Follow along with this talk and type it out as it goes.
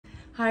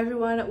Hi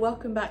everyone,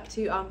 welcome back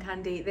to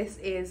Armcandy. This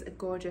is a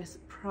gorgeous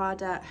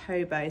Prada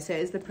Hobo. So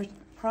it's the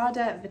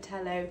Prada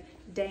Vitello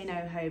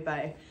Daino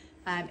Hobo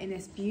in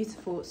this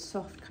beautiful,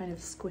 soft, kind of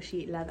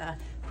squishy leather.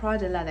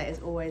 Prada leather is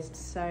always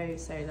so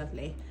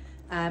lovely.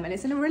 And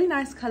it's in a really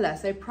nice colour.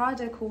 So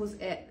Prada calls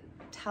it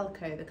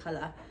talco, the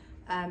colour,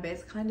 but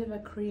it's kind of a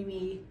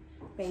creamy,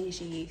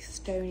 beigey,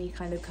 stony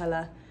kind of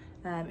colour,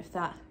 if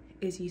that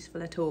is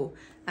useful at all.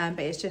 But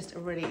it's just a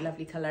really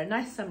lovely colour, a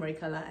nice summery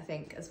colour I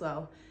think as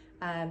well.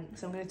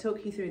 So I'm going to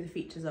talk you through the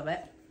features of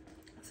it.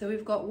 So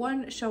we've got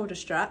one shoulder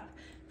strap,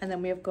 and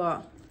then we've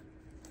got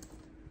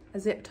a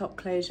zip top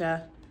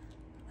closure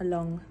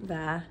along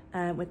there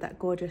with that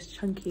gorgeous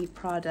chunky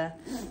Prada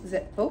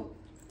zip pull.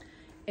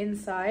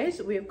 Inside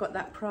we've got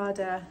that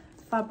Prada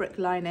fabric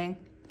lining.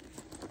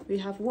 We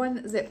have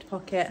one zipped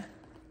pocket.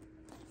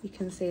 You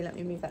can see, let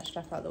me move that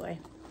strap out of the way.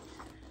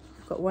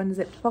 We've got one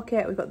zipped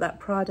pocket, we've got that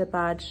Prada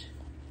badge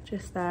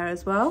just there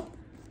as well.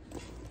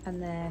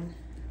 And then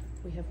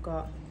we have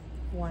got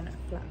one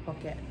flat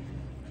pocket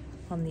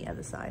on the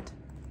other side,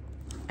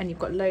 and you've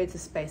got loads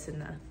of space in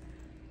there.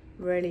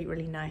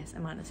 Really nice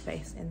amount of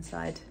space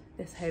inside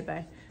this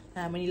Hobo.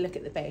 When you look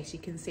at the base, you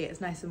can see it's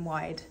nice and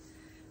wide,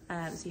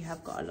 so you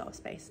have got a lot of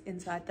space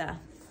inside there.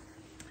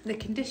 The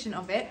condition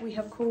of it we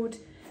have called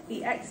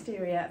the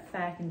exterior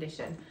fair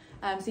condition,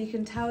 so you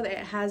can tell that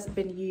it has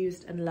been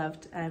used and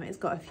loved. It's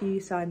got a few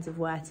signs of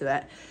wear to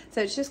it,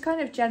 so it's just kind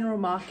of general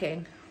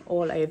marking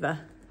all over.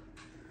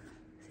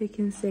 So you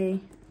can see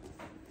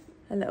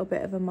a little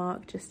bit of a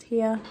mark just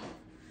here,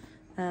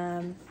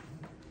 quite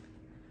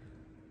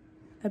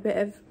a bit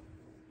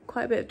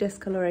of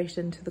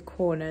discoloration to the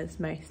corners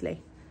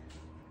mostly,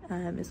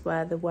 is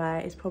where the wear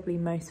is probably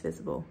most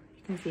visible.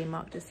 You can see a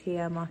mark just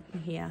here,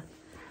 marking here.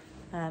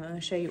 I'm going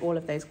to show you all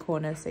of those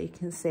corners so you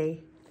can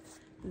see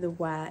the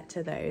wear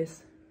to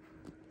those.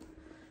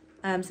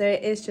 So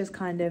it is just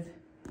kind of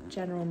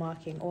general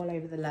marking all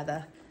over the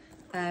leather.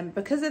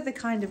 Because of the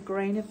kind of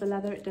grain of the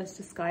leather, it does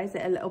disguise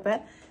it a little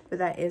bit, but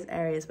there is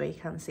areas where you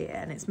can see it,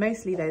 and it's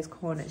mostly those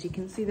corners. You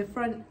can see the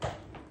front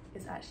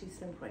is actually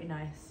still pretty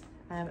nice.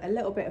 A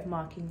little bit of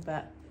marking,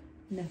 but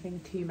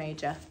nothing too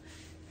major.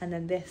 And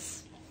then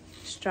this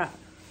strap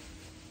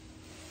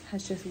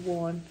has just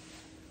worn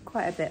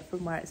quite a bit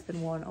from where it's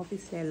been worn,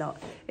 obviously a lot.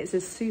 It's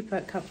a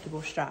super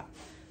comfortable strap,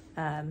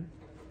 but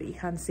you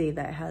can see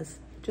that it has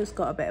just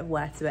got a bit of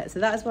wear to it. So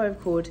that is why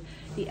we've called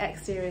the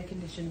exterior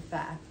condition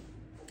fair.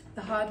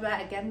 The hardware,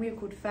 again, we've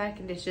called fair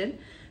condition.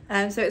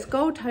 So it's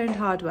gold toned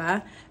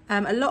hardware.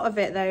 A lot of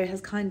it though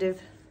has kind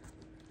of,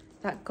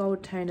 that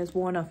gold tone has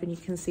worn off, and you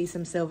can see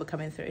some silver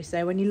coming through.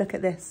 So when you look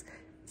at this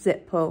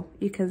zip pull,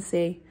 you can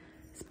see,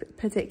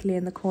 particularly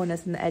in the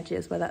corners and the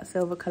edges, where that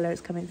silver colour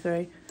is coming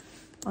through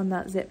on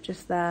that zip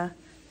just there.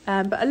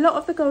 But a lot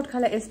of the gold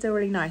colour is still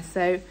really nice.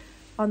 So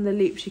on the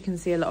loops, you can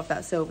see a lot of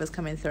that silver is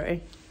coming through.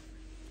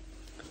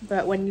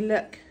 But when you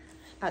look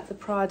at the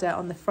Prada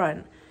on the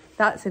front,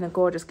 that's in a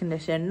gorgeous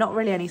condition, not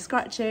really any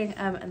scratching,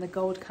 and the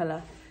gold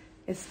colour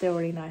is still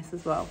really nice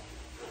as well.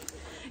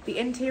 The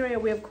interior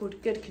we have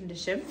called good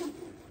condition.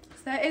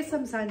 So there is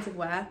some signs of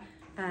wear,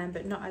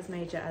 but not as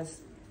major as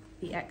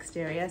the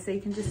exterior. So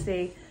you can just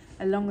see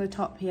along the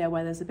top here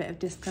where there's a bit of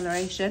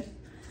discoloration,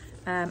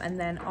 and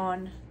then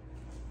on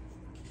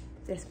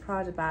this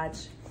Prada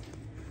badge,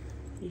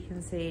 you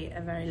can see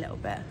a very little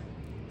bit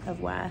of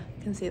wear.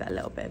 You can see that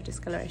little bit of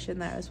discoloration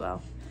there as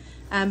well.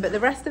 But the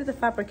rest of the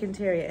fabric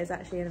interior is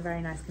actually in a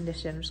very nice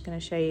condition. I'm just going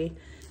to show you.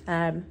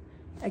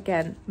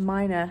 Again,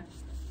 minor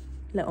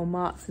little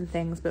marks and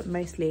things, but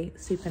mostly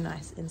super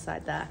nice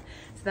inside there.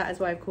 So that is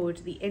why I've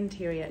called the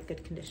interior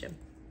good condition.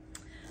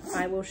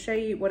 I will show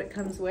you what it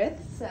comes with.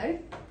 So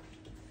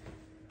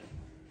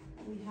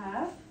we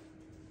have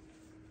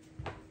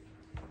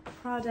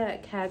Prada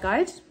care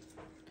guide,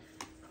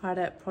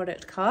 Prada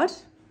product card,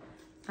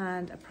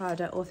 and a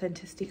Prada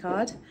authenticity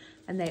card,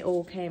 and they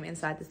all came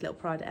inside this little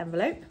Prada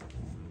envelope.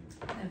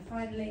 And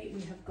finally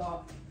we have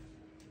got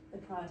the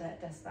Prada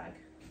dust bag.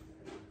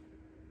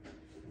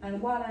 And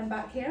while I'm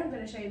back here, I'm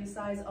going to show you the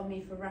size on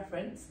me for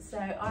reference. So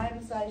I'm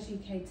a size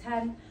UK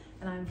 10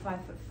 and I'm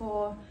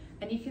 5'4",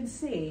 and you can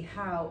see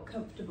how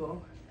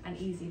comfortable and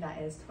easy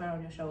that is to wear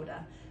on your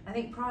shoulder. I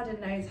think Prada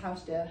knows how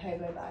to do a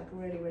hobo bag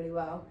really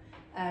well.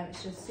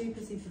 It's just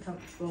super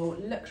comfortable,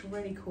 looks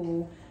really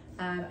cool,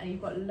 and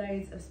you've got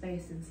loads of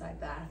space inside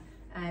there.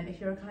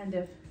 If you're a kind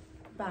of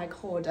bag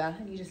hoarder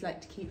and you just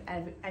like to keep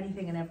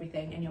anything and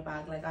everything in your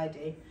bag like I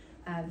do,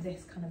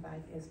 this kind of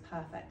bag is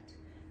perfect.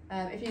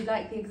 If you'd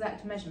like the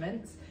exact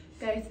measurements,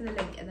 go to the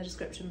link in the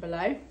description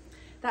below.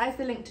 That is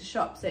the link to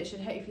shop, so it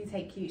should hopefully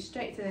take you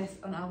straight to this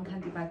on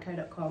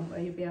armcandybagco.com, where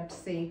you'll be able to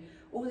see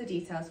all the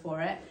details for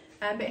it.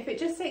 But if it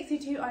just takes you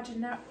to our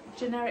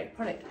generic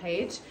product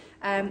page,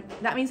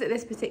 that means that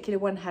this particular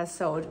one has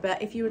sold.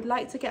 But if you would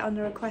like to get on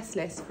the request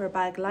list for a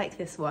bag like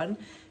this one,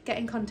 get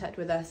in contact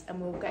with us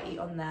and we'll get you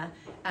on there.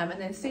 And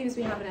then as soon as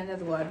we have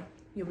another one,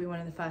 you'll be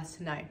one of the first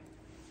to know.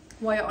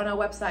 While you're on our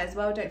website as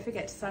well, don't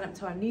forget to sign up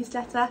to our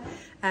newsletter.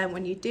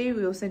 When you do,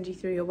 we will send you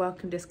through your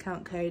welcome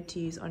discount code to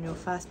use on your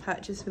first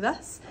purchase with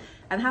us.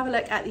 And have a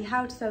look at the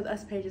How to Sell With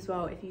Us page as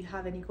well if you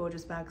have any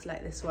gorgeous bags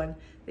like this one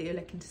that you're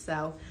looking to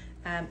sell.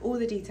 All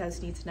the details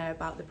you need to know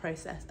about the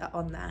process are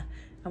on there,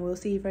 and we'll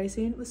see you very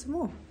soon with some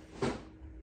more.